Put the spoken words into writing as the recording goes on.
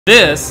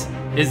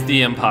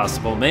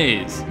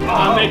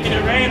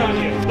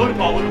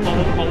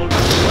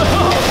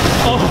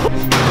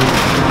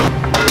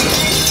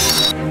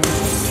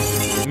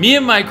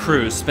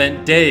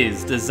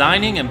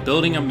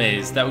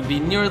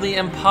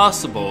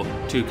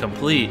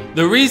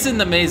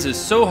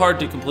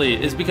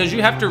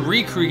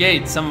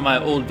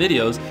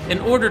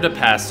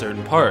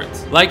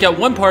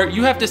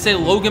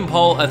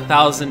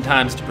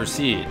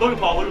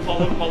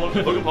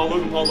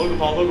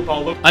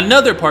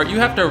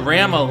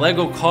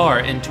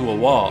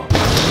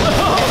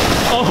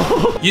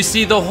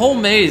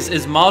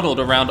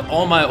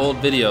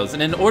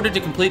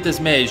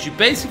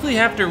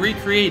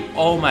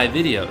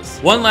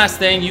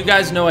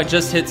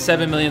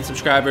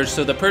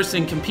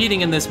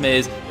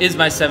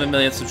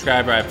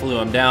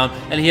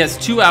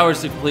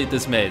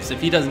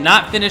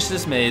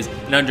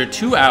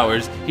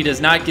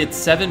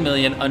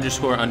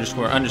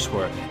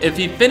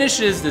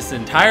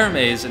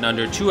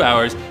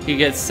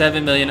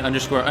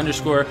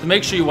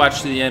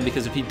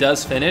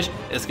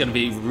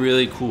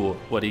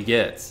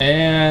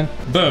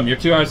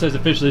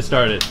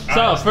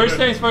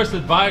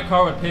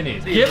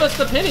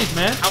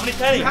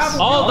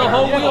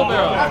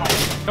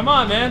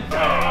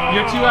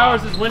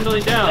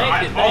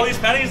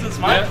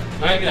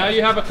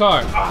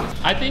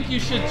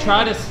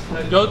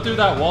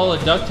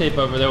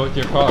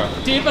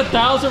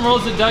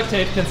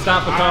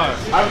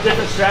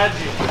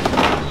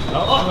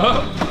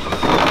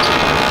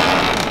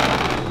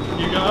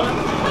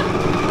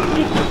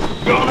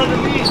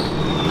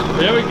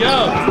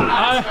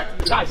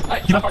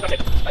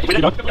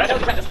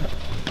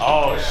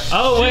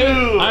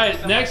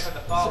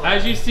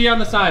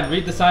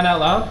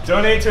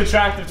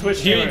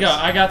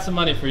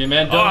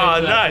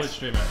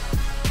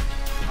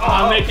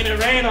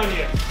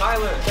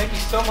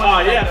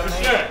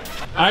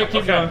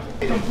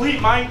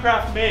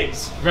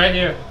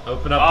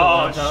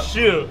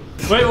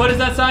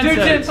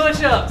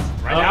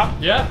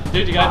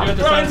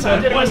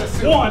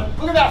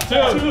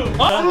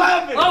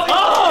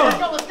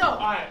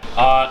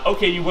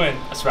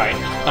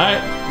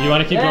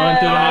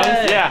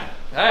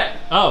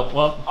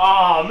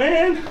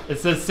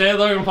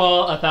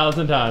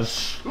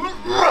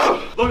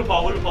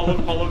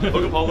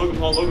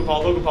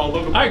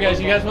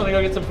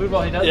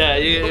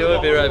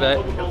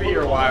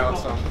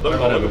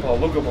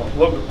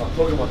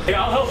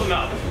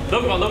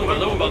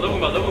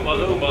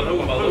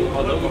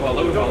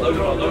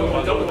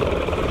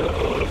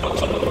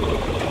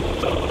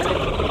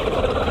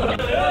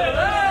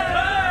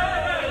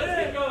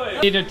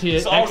Needed to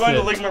So I'm going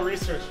to exit. Ligma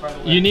Research, by the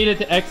way. You needed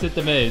to exit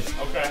the maze.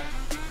 Okay.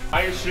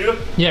 Tie your shoe?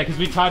 Yeah, because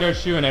we tied our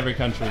shoe in every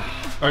country.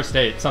 Or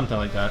state, something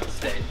like that.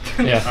 State.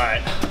 Yeah.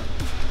 Alright.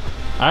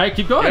 Alright,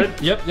 keep going.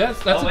 Good? Yep,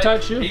 yes, that's Oh, a wait.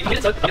 tied shoe.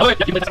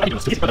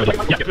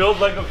 Build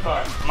Lego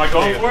car. Am I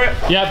going for it?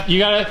 Yep, you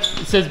gotta, it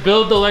says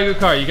build the Lego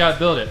car. You gotta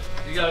build it.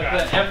 You gotta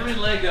put every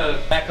Lego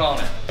back on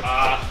it.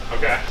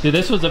 Okay. Dude,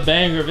 this was a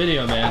banger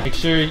video, man. Make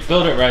sure you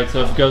build it right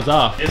so it goes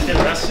off. You guys get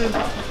arrested?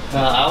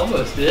 I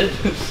almost did.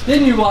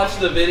 Didn't you watch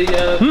the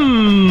video?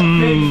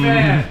 Big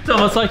fan. It's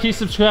almost like you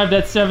subscribed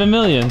at 7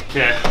 million.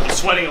 Okay, I'm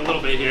sweating a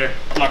little bit here.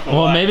 I'm not gonna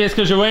Well, lie. maybe it's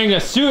because you're wearing a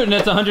suit and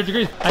it's 100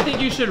 degrees. I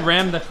think you should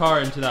ram the car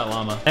into that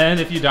llama.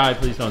 And if you die,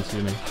 please don't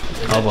sue me.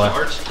 Oh boy.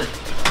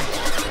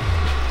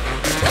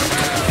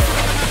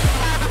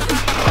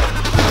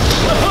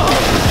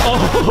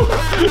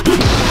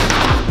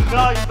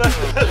 No, you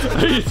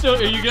better.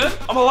 Are you good?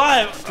 I'm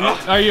alive.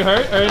 Are you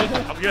hurt or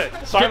anything? I'm good.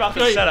 Sorry about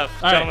the Wait. setup,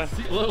 All gentlemen.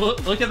 right,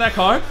 see, look at that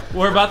car.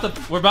 We're about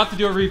to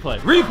do a replay.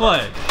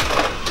 Replay.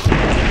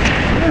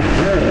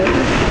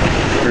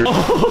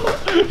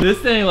 Oh, this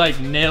thing like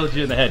nailed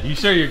you in the head. You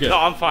sure you're good? No,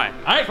 I'm fine.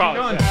 All right, keep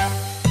Promise.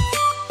 going.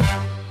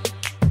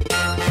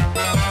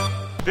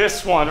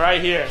 This one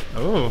right here.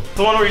 Oh.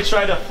 The one where you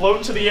tried to float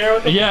into the air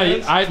with the Yeah,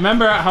 balloons? I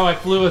remember how I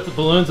flew with the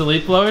balloons and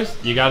leaf blowers.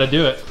 You got to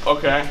do it.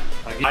 Okay.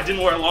 I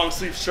didn't wear a long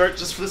sleeve shirt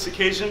just for this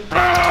occasion.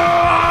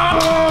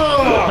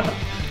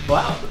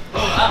 Wow.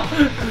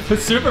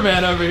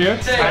 Superman over here.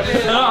 Take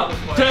it off.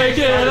 Take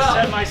it Set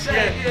off. my skin.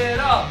 Take it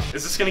off.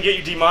 Is this gonna get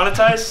you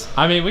demonetized?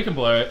 I mean, we can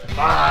blur it.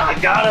 I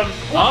got him.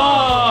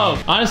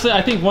 Oh! Honestly,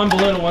 I think one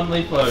balloon and one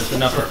leaf blower is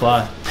enough to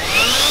fly.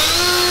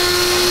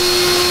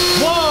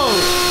 Whoa!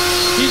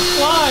 He's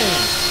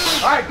flying!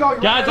 Alright, go.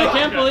 Guys, I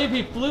can't believe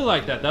he flew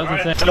like that. That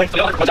was insane.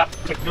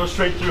 Go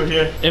straight through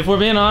here. If we're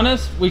being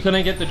honest, we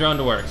couldn't get the drone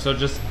to work, so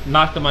just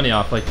knock the money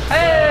off. Like,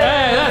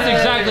 hey, that's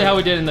exactly how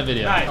we did in the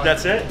video. Nice.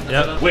 That's it?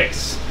 Yep.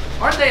 Wix.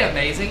 Aren't they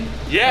amazing?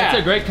 Yeah. That's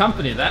a great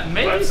company. That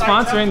may be Website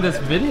sponsoring template. this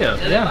video.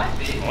 They Yeah. might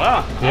be.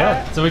 Wow.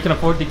 Yeah, so we can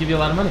afford to give you a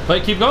lot of money.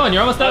 But keep going,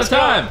 you're almost out of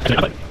Let's go.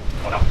 time.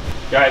 Oh, no.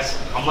 Guys,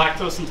 I'm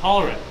lactose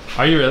intolerant.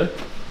 Are you really?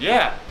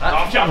 Yeah. No,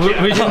 I'm We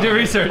kidding. didn't do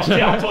research.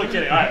 Yeah, I'm totally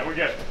kidding. Alright, we're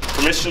good.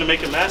 Permission to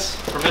make a mess?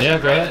 Yeah,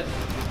 go ahead.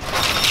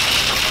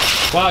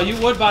 Wow, you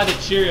would buy the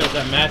Cheerios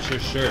that match your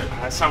shirt.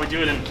 That's how we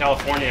do it in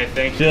California, I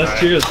think. Yeah,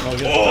 that's Cheerios.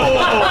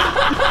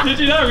 Oh. Did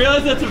you not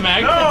realize that's a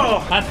magnet?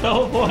 No! That's the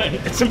whole point.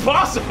 It's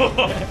impossible.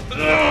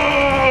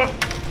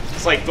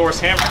 It's like Thor's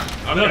hammer.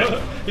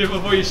 Okay. Yeah,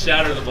 before you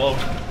shatter the bulb.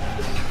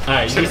 All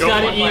right, you just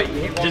gotta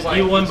eat. Just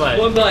eat one bite.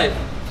 One bite.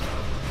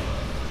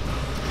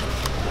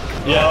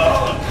 Yeah.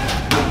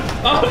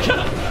 Oh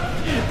god.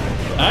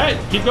 All right,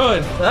 keep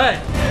going. All right.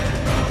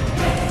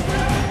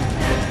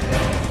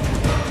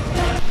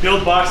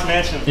 Build box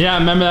mansion. Yeah,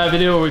 remember that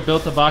video where we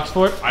built the box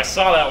fort? I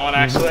saw that one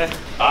actually.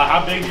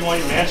 How big do you want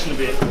your mansion to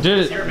be?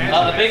 Dude,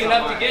 Big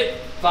enough to get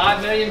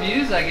 5 million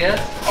views, I guess.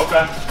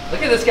 Okay.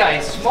 Look at this guy,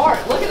 he's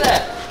smart. Look at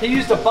that. He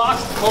used a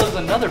box to close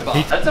another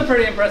box. That's a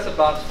pretty impressive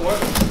box fort.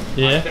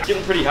 yeah. It's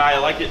getting pretty high. I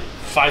like it.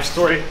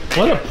 5-story.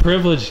 What a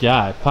privileged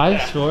guy.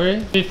 5-story?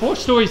 I mean, 4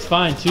 stories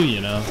fine too, you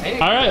know.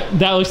 All right,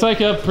 that looks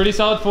like a pretty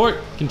solid fort.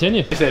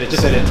 Continue. Just hit it,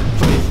 just hit it.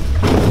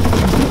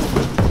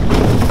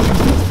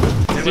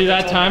 See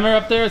that timer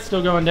up there? It's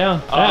still going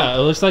down. Yeah, it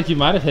looks like you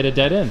might have hit a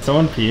dead end.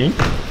 Someone peeing?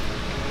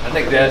 I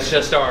think that's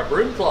just our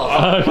broom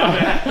closet.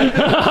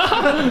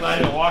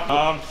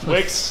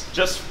 Wix,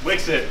 just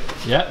Wix it.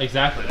 Yeah,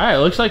 exactly. All right, it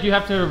looks like you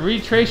have to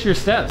retrace your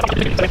steps.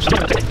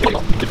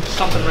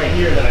 Something right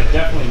here that I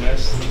definitely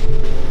missed.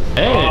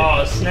 Hey,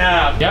 Oh,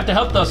 snap. you have to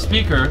help the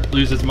speaker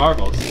lose his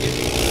marbles.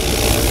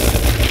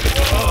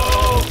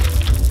 Oh.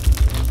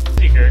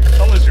 Speaker,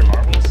 don't lose your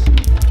marbles.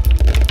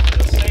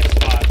 Safe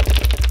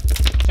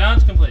spot.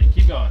 Challenge complete.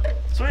 Keep going.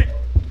 Sweet.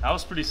 That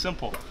was pretty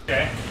simple.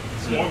 Okay.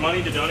 Some more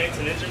money to donate to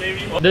Ninja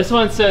maybe? This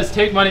one says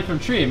take money from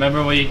tree.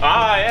 Remember we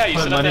Yeah, you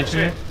put said money that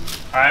in tree?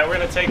 All right, we're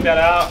gonna take that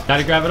out.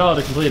 Gotta grab it all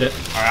to complete it.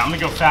 All right, I'm gonna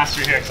go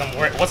faster here because I'm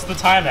worried. What's the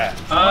time at?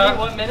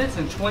 21 minutes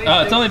and 20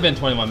 Oh, it's only been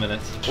 21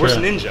 minutes. Where's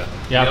Sure. Ninja?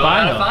 Yeah, You'll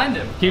find gotta him. find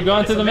him. Keep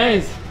going through the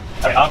maze.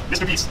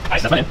 Mr. Beast.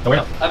 Don't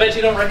worry. I bet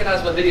you don't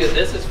recognize what video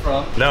this is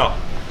from. No.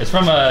 It's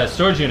from a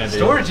storage unit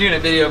video. Storage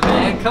unit video,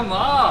 man. Come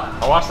on.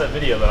 I watched that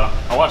video though.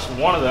 I watched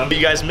one of them. You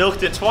guys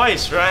milked it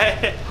twice,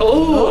 right?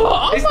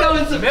 Oh, he's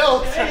throwing some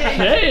milk.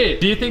 Hey,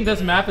 do you think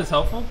this map is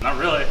helpful? Not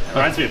really. It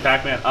reminds me of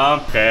Pac-Man.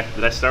 Okay,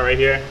 did I start right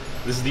here?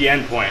 This is the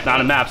end point.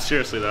 Not a map,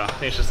 seriously though. I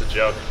think it's just a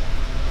joke.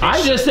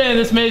 I'm just saying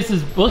this maze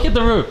is, look at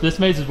the roof. This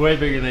maze is way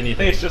bigger than you I think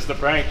think. it's just a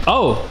prank.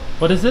 Oh,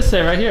 what does this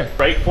say right here?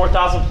 Break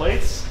 4,000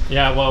 plates?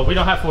 Yeah, well, we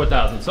don't have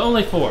 4,000, so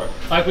only 4,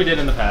 like we did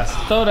in the past.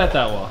 Throw it at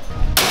that wall.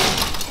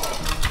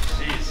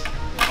 Jeez.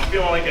 I'm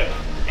feeling like an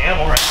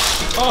animal right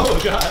now. Oh,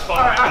 God.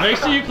 Sorry. Make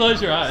sure you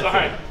close your eyes.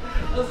 Sorry.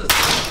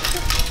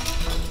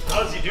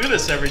 How does he do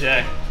this every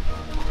day?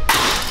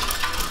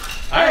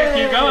 All right,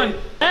 keep going.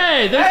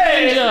 Hey, this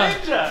ninja.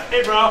 Ninja!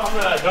 Hey, bro, I'm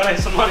gonna donate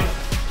some money.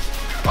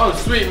 Oh,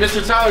 sweet.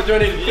 Mr. Tyler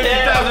donated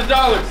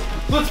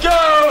 $50,000. Let's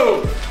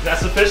go! Is that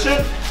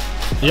sufficient?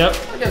 Yep.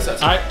 I guess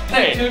that's All right.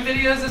 Hey, 2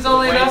 videos is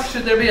only enough.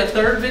 Should there be a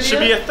 3rd video? Should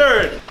be a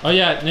 3rd. Oh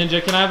yeah,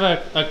 Ninja, can I have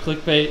a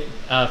clickbait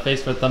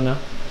face for the thumbnail?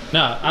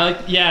 No, I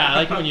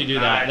like it when you do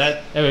that.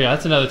 Nice. There we go.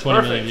 That's another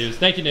 20 million Perfect. views.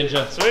 Thank you,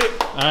 Ninja.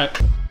 Sweet. All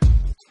right.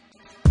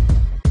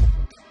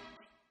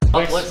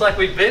 Looks like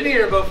we've been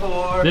here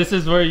before. This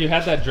is where you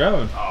had that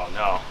drone. Oh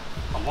no,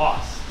 I'm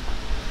lost.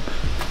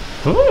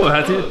 Ooh,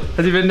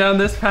 has he been down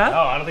this path? No,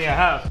 I don't think I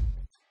have.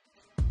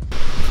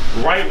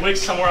 Right wig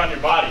somewhere on your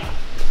body.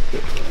 You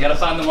gotta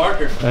find the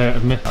marker.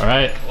 All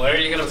right. Where are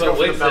you gonna put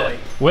Wix at?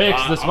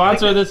 Wix, the I'm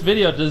sponsor of thinking- this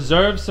video,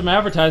 deserves some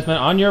advertisement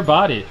on your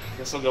body. I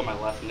guess I'll go my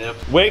left nip.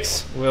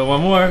 Wix. Well,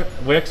 one more.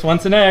 Wix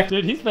wants an act.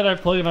 Dude, he's better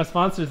at pulling my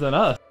sponsors than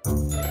us.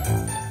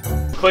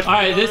 Click. All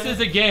right, this is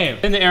a game.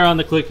 In the air on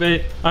the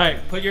clickbait. All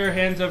right, put your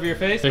hands over your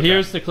face. So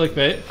here's the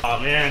clickbait. Oh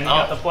man, you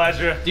got the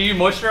pleasure. Do you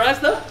moisturize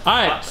though?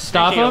 All right,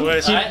 stop speaking him. of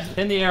which- Keep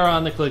in the air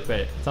on the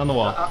clickbait. It's on the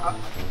wall.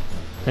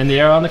 In the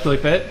air on the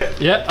clickbait.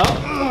 Yeah.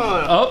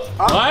 Oh. Oh.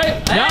 All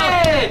right. No.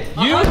 Hey!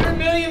 You- 100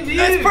 million views!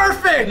 It's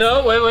perfect!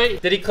 No.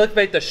 Wait. Did he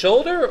clickbait the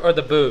shoulder or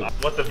the boob?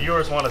 What the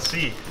viewers want to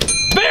see.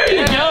 There you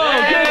go.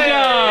 Good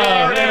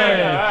job.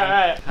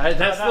 Hey. Alright.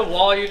 That's the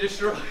wall you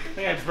destroyed. I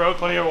think I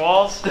broke one of your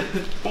walls.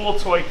 Pool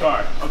toy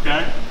car.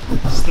 Okay.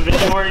 This is the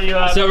video where you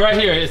So right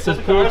here, it says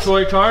pool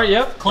toy car.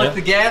 Yep. Click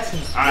the gas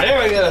and Alright.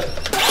 there we go.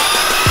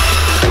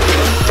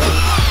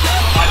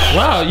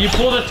 Wow, you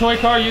pulled a toy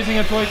car using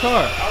a toy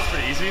car. That was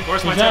pretty easy.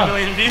 Where's my Good job. 10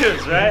 million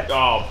views, right?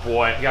 Oh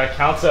boy, you gotta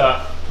count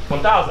to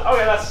 1,000.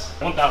 Okay, that's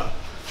 1,000.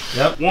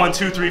 Yep. 1,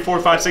 2, 3,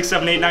 4, 5, 6,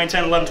 7, 8, 9,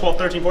 10, 11, 12,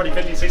 13, 14,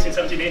 15, 16,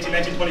 17, 18,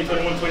 19, 20,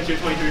 21, 22,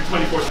 23,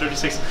 24,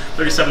 36,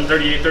 37,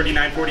 38,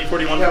 39, 40,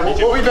 41, Yeah,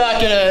 42. we'll be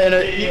back in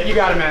a you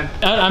got it, man.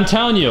 I'm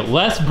telling you,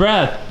 less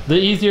breath, the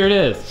easier it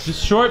is.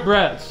 Just short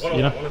breaths. You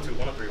know? 102,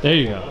 103. There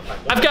you go.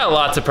 I've got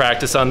lots of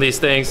practice on these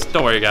things.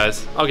 Don't worry,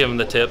 guys. I'll give them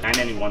the tip.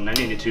 991,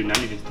 992,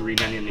 993,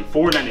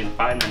 994, 995,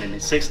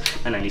 996,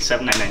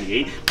 997,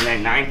 998,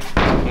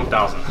 999,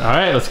 1,000. All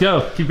right, let's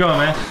go. Keep going,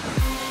 man.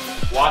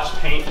 Watch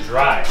paint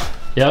dry.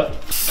 Yep.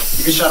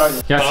 You can shut out.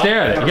 You gotta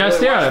stare at it. You gotta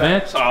stare at it,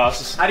 man.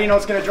 How do you know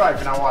it's gonna dry if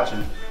you're not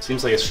watching?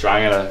 Seems like it's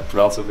drying at a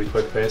relatively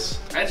quick pace.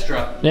 That's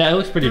dry. Yeah, it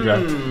looks pretty dry.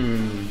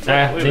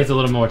 It needs a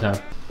little more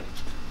time.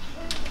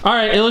 All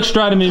right, it looks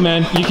dry to me,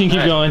 man. You can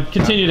keep going.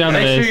 Continue down the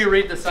maze. Make sure you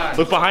read the signs.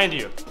 Look behind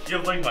you. You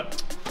have like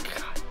what?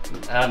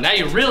 Now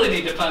you really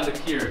need to find the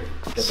cure.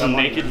 Some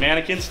naked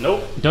mannequins?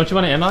 Nope. Don't you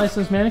want to analyze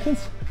those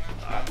mannequins?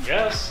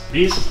 Yes.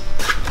 These.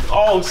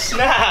 Oh,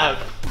 snap.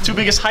 2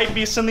 biggest hype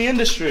beasts in the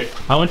industry.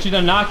 I want you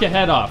to knock a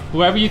head off.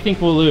 Whoever you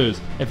think will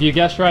lose. If you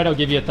guess right, I'll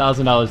give you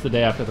 $1,000 the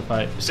day after the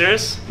fight.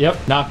 Serious?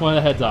 Yep, knock one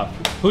of the heads off.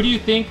 Who do you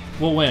think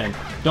will win?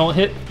 Don't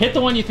hit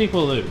the one you think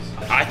will lose.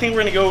 I think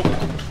we're gonna go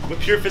with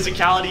pure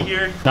physicality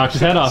here. Knock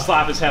his head off.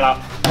 Slap his head off.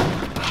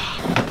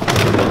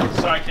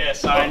 Sorry,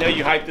 Cass. I know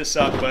you hyped this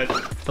up, but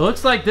It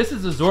looks like this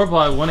is the Zorbal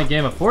I won a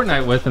game of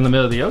Fortnite with in the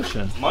middle of the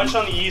ocean. munch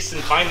on the yeast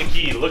and find the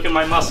key. Look at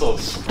my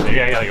muscles.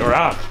 Maybe I gotta go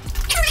around.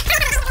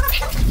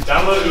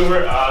 Download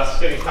Uber. It's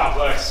getting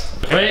complex.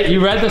 Wait,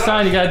 you read the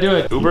sign, you gotta do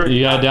it. Uber?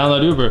 You gotta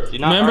download Uber. Do you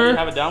not already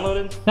have it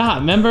downloaded? Nah,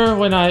 remember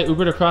when I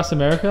Ubered across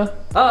America?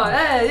 Oh,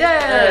 hey,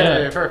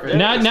 yeah. Perfect.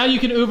 Now you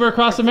can Uber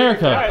across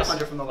America. Nice.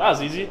 That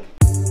was easy.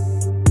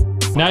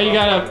 Now you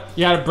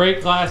gotta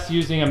break glass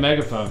using a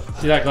megaphone.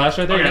 See that glass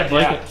right there? You Okay, gotta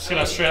break yeah. it. Just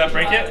gonna straight up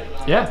break it?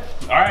 Yeah.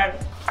 All right.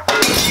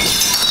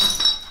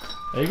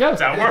 There you go. Does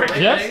that work?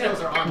 Yes.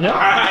 All Yep.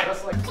 right.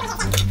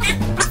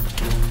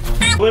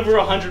 Deliver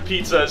 100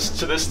 pizzas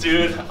to this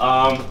dude.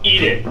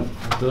 Eat it.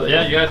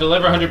 Yeah, you gotta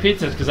deliver 100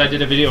 pizzas because I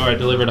did a video where I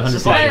delivered 100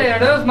 pizzas. Hey, are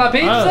those my Oh,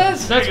 pizzas?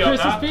 that's There you go,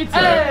 Chris's Doc. pizza.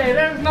 Hey,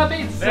 there's my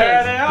pizzas.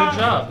 There they are. Good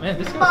job, man.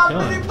 This guy's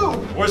killing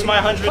it. Where's my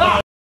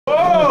 100?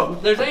 Oh!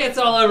 There's ants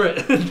all over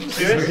it.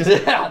 Serious?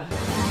 Yeah.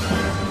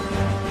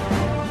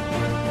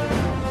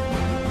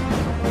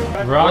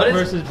 Rock What is-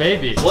 versus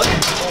baby. What?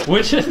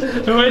 Which is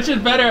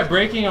better at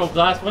breaking a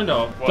glass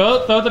window?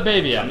 Throw the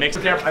baby at. Mix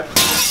it there. Oh.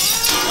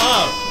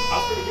 That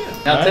was pretty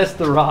good. Now Alright. test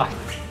the rock.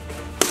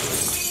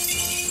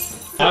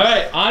 All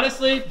right.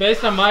 Honestly,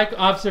 based on my I think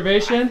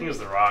observation, it was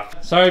the rock.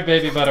 sorry,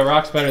 baby, but a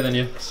rock's better than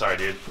you. Sorry,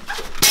 dude.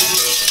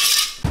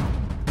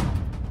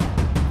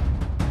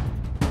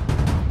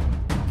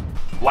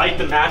 Light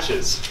the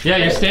matches. Yeah,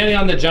 you're standing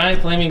on the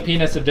giant flaming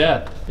penis of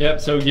death. Yep.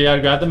 So you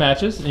gotta grab the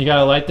matches and you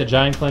gotta light the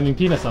giant flaming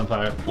penis on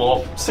fire.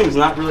 Well, this thing's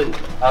not really.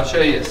 I'll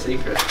show you a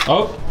secret.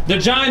 Oh, the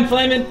giant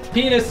flaming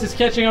penis is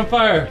catching on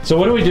fire. So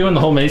what do we do when the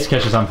whole maze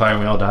catches on fire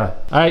and we all die?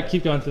 All right,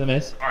 keep going through the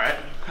maze. All right.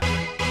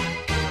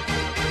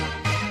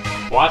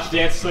 Watch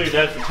Dance Till You're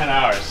Dead for 10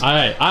 hours. All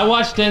right, I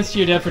watched Dance to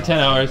Your Dead for 10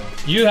 hours.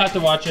 You have to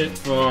watch it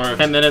for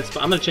 10 minutes,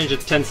 but I'm gonna change it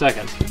to 10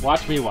 seconds.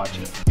 Watch me watch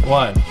it.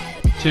 1,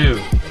 2,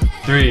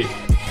 3,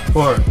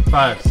 4,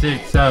 5,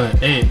 6, 7,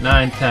 8,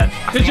 9, 10.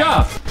 Good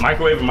job.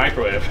 Microwave or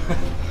microwave?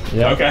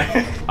 Yeah.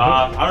 Okay.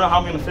 I don't know how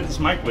I'm gonna fit this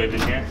microwave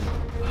in here.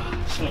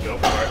 I'm just gonna go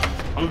for it.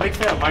 I'm a big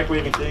fan of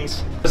microwaving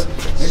things.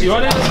 You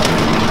want it?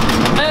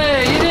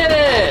 Hey, you did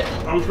it!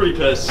 I'm pretty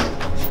pissed.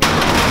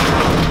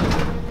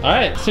 All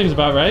right, seems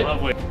about right.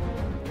 Lovely.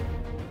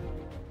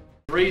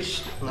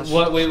 Reached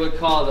what we would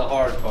call the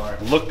hard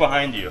part. Look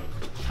behind you.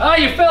 Oh,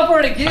 you fell for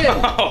it again!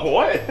 Oh,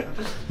 what?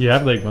 You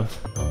have Ligma.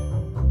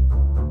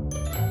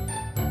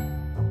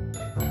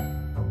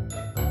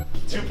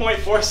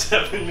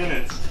 2.47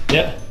 minutes.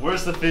 Yeah.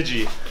 Where's the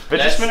Fidget? Fidget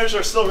That's- spinners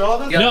are still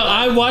relevant? Yeah. No,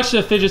 I watched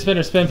a fidget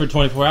spinner spin for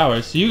 24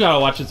 hours, so you gotta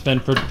watch it spin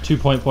for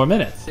 2.4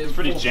 minutes.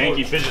 Pretty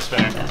janky fidget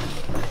spinner.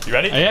 You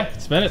ready? Oh yeah,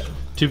 spin it.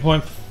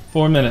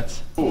 2.4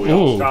 minutes. Ooh, you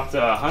almost dropped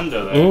a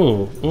hundo there.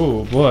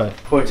 Ooh, boy.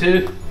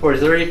 42,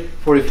 43,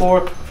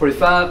 44,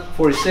 45,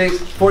 46,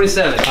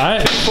 47. All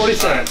right.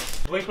 47.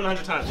 Blink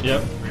 100 times.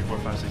 Yep. 3, 4,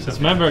 5, 6, 7. Just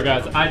remember,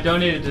 guys, I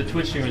donated to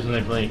Twitch streamers when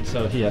they blink,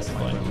 so he has to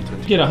blink.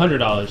 You get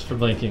 $100 for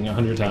blinking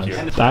 100 times. you.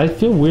 I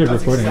feel weird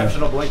recording this.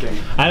 Exceptional blinking.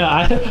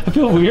 I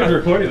feel weird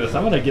recording this.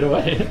 I'm gonna get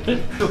away.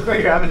 Look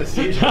like you're having a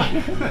seizure.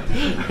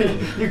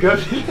 You good?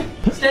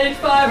 Stage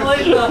 5,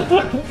 Lisa.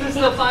 This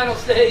is the final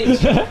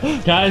stage.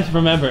 Guys,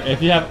 remember,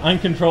 if you have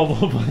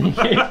uncontrollable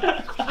blinking,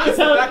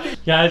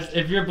 guys,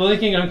 if you're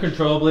blinking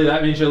uncontrollably,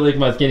 that means your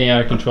ligma's getting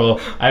out of control.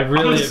 I'm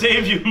gonna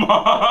save you,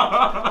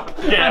 Mom.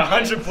 Yeah,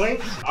 100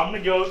 blinks. I'm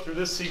gonna go through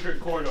this secret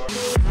corridor.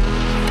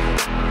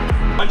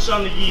 Punch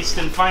on the yeast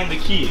and find the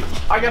key.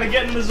 I gotta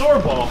get in the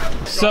Zorbal.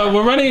 So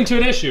we're running into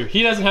an issue.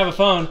 He doesn't have a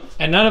phone,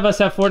 and none of us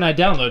have Fortnite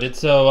downloaded.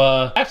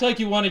 So act like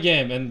you won a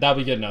game, and that'll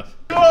be good enough.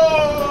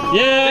 Go!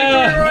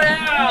 Yeah!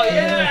 Royale,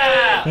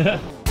 yeah!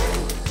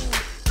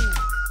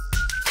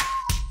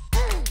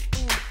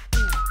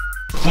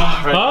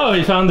 Oh,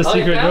 he found the Oh,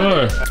 you secret found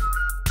door. it?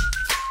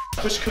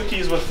 Push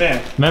cookies with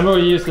fan. Remember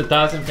we used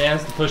 1,000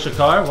 fans to push a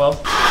car? Well,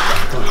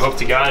 Hope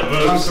to God it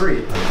Round moves.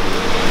 3.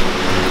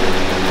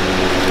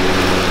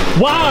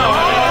 wow!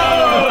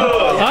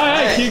 Oh! All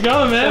right, keep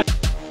going, man.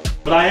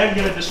 But I am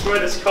gonna destroy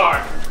this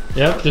car.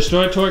 Yep,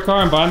 destroy a toy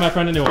car and buy my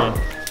friend a new one.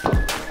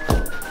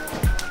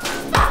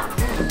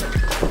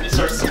 These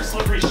are some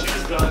slippery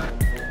shoes done.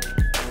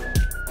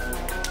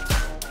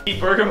 Eat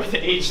burger with the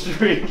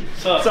H3.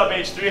 What's up,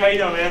 H3? How you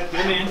doing, man?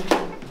 Good, man.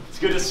 It's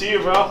good to see you,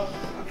 bro.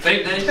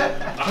 Same thing.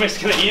 I'm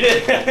just gonna eat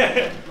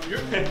it.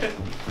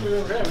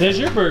 There's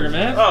your burger,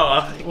 man.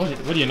 Oh,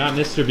 What are you, not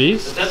Mr.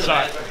 Beast? That's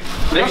right.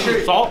 Make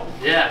sure. salt.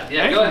 Yeah,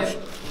 go ahead.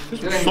 Go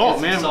ahead and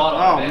Salt, get some man. salt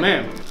on Oh, it,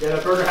 man. Yeah,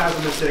 that burger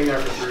hasn't been sitting there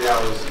for 3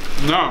 hours.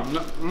 No,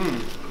 no.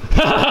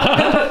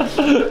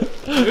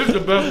 This is the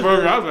best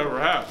burger I've ever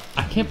had.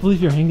 I can't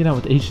believe you're hanging out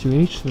with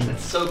H3H3.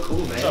 That's so cool,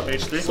 man. What's up,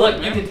 H3?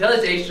 Look, you can tell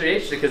it's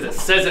H3H3 because it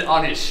says it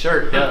on his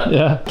shirt.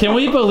 Yeah. Can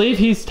we believe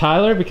he's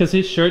Tyler because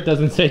his shirt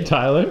doesn't say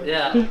Tyler?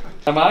 Yeah.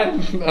 Am I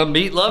a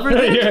meat lover?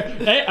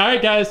 Hey, all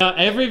right, guys.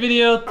 Every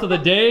video till the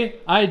day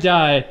I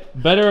die,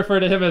 better refer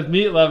to him as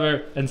Meat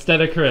Lover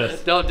instead of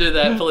Chris. Don't do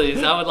that,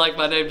 please. I would like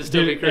my name to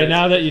still be Dude, Chris. and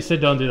now that you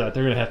said don't do that,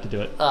 they're gonna have to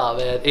do it. Oh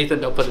man, Ethan,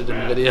 don't put it in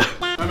the video.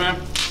 Hey, man.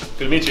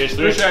 Good to meet you, H3.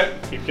 Appreciate it.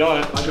 Keep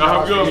killing it. Y'all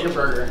have good. Your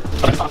burger.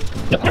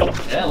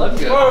 Yeah, let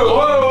me go.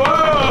 Whoa,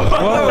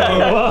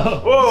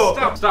 whoa, whoa.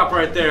 Whoa! Stop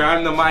right there.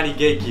 I'm the mighty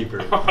gatekeeper.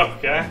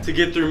 Okay. To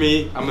get through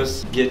me, I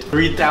must get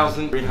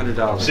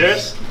 $3,300.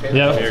 Serious?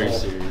 Yeah. Very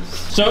serious.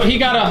 So he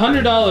got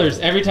 $100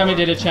 every time he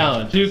did a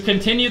challenge. To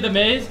continue the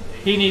maze,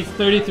 he needs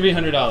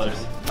 $3,300.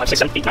 5, 6,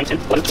 7, 8, 9, 10,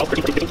 11, 12,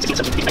 13, 14, 15, 16,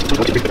 17, 18,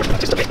 19, 20, 21,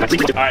 22,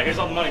 23. Alright, here's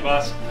all the money,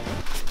 boss.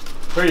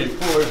 3,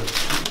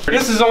 4.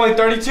 This is only What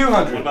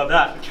 $3,200. about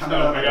that?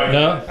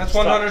 No? That's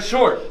 100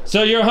 short.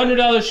 So you're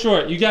 $100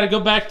 short. You gotta go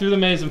back through the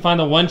maze and find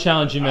the one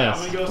challenge you I'm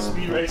missed. gonna go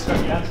speed race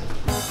again.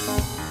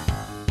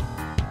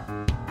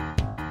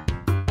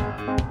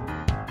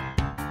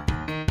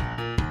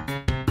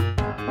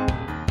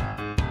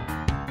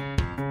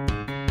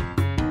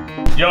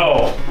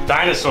 Yo,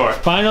 dinosaur.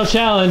 Final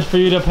challenge for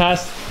you to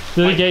pass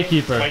through the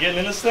gatekeeper. Am I getting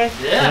in this thing?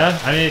 Yeah,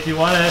 I mean, if you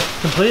want to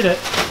complete it,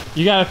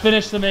 you gotta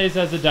finish the maze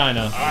as a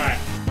dino. Alright.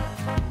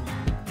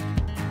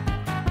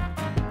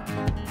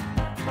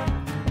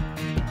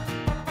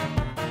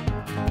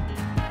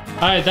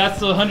 All right, that's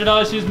the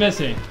 $100 she was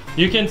missing.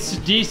 You can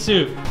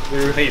de-soup.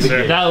 Thank you,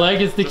 sir. That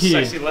leg is the It's a key.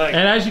 sexy leg.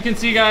 And as you can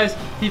see, guys,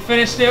 he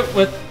finished it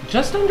with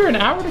just under an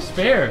hour to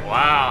spare.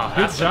 Wow.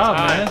 Good that's some job,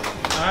 time. man.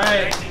 All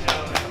right,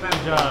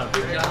 good job.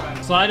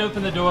 Slide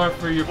open the door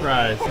for your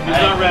prize. He's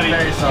not ready.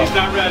 He's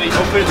not ready.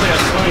 Hopefully it's like a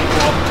swimming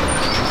pool.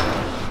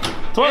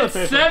 Toilet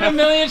It's 7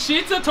 million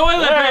sheets of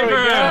toilet There we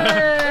paper. go.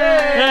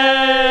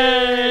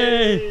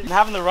 Yay! I'm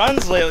having the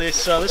runs lately,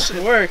 so this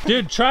should work.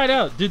 Dude, try it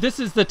out. Dude, this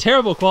is the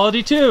terrible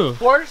quality too.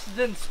 Worse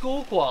than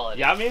school quality.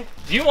 Got me?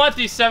 Do you want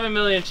these 7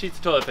 million sheets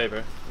of toilet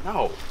paper?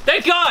 No.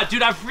 Thank God,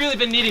 dude, I've really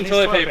been needing Needs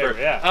toilet toilet paper. paper,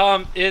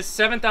 yeah. Is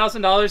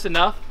 $7,000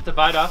 enough to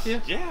buy it off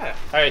you? Yeah.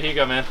 All right, here you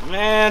go, man.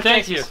 Man,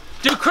 Thank you.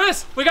 Dude,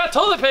 Chris, we got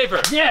toilet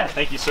paper. Yeah.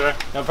 Thank you, sir.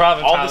 No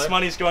problem, All Tyler. this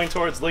money's going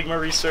towards Ligma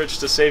research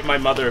to save my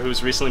mother,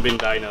 who's recently been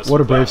diagnosed.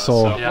 What a with brave Lyme,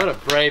 soul. so- Yeah. What a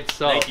brave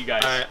soul. Thank you,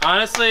 guys. All right,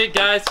 honestly,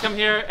 guys, come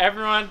here,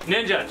 everyone.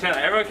 Ninja,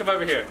 Chandler, everyone come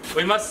over here.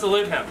 We must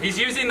salute him. He's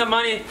using the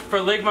money for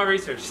Ligma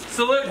research.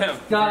 Salute him.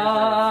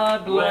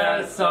 God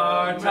bless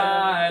our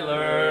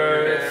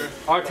Tyler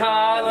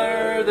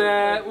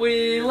that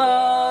we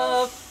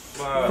love.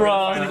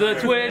 From the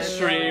Twitch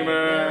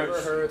streamer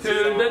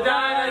to the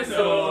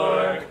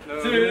dinosaur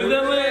to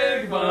the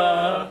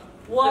Ligma.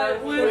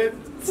 What with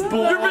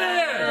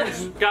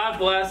God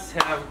bless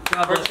him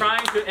for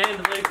trying to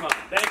end Ligma.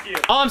 Thank you.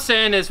 All I'm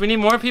saying is we need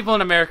more people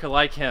in America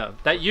like him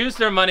that use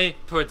their money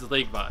towards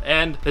Ligma.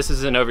 And this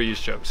is an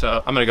overused joke,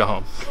 so I'm gonna go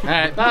home. All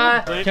right,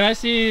 bye. Can I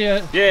see?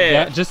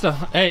 Yeah. Just a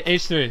hey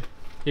H3.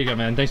 Here you go,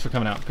 man. Thanks for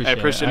coming out. Appreciate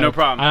appreciate it. it. No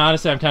problem. I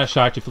honestly, I'm kind of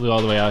shocked you flew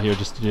all the way out here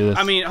just to do this.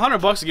 I mean,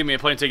 $100 to give me a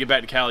plane ticket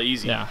back to Cali,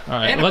 easy. yeah. All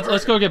right, And a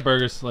let's go get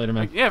burgers later,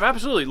 man. Yeah,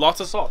 absolutely. Lots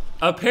of salt.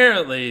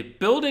 Apparently,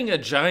 building a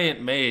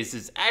giant maze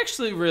is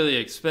actually really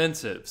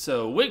expensive,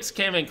 so Wix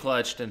came in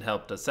clutched and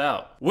helped us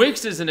out.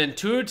 Wix is an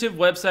intuitive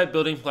website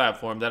building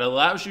platform that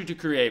allows you to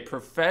create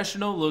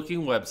professional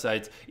looking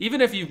websites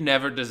even if you've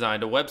never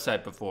designed a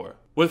website before.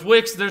 With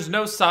Wix, there's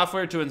no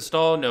software to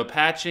install, no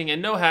patching,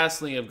 and no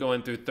hassling of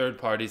going through third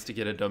parties to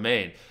get a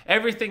domain.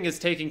 Everything is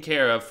taken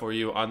care of for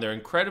you on their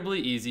incredibly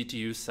easy to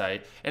use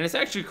site, and it's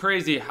actually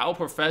crazy how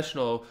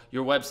professional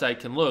your website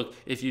can look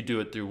if you do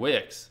it through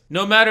Wix.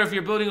 No matter if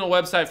you're building a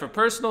website for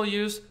personal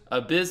use, a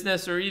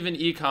business, or even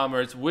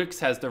e-commerce, Wix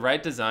has the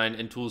right design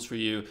and tools for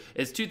you.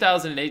 It's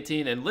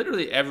 2018 and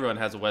literally everyone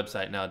has a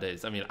website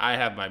nowadays. I mean, I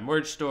have my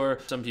merch store,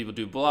 some people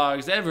do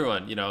blogs,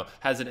 everyone,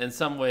 has it in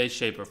some way,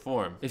 shape, or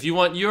form. If you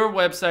want your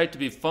website to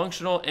be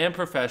functional and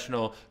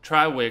professional,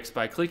 try Wix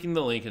by clicking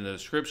the link in the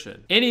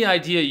description. Any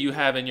idea you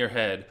have in your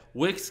head,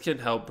 Wix can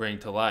help bring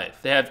to life.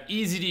 They have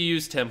easy to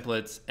use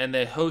templates and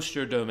they host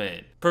your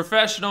domain.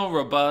 Professional,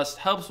 robust,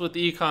 helps with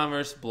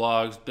e-commerce,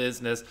 blogs,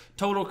 business,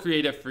 total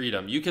creative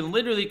freedom. You can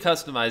literally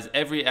customize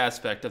every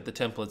aspect of the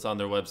templates on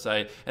their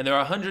website, and there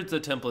are hundreds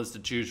of templates to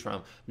choose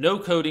from. No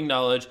coding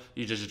knowledge,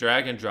 you just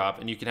drag and drop,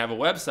 and you can have a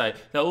website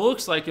that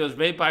looks like it was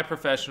made by a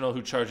professional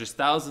who charges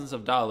thousands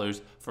of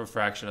dollars for a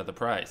fraction of the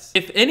price.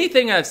 If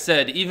anything I've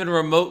said even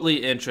remotely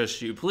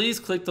interests you, please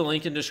click the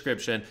link in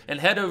description and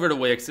head over to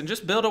Wix and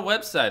just build a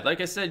website. Like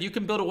I said, you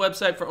can build a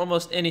website for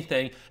almost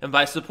anything, and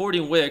by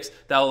supporting Wix,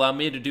 that'll allow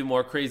me to do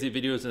more crazy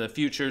videos in the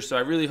future. So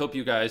I really hope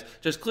you guys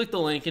just click the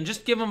link and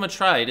just give them a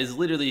try. It is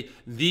literally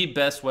the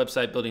best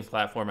website building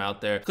platform out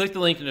there. Click the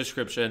link in the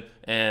description,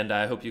 and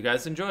I hope you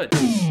guys enjoyed.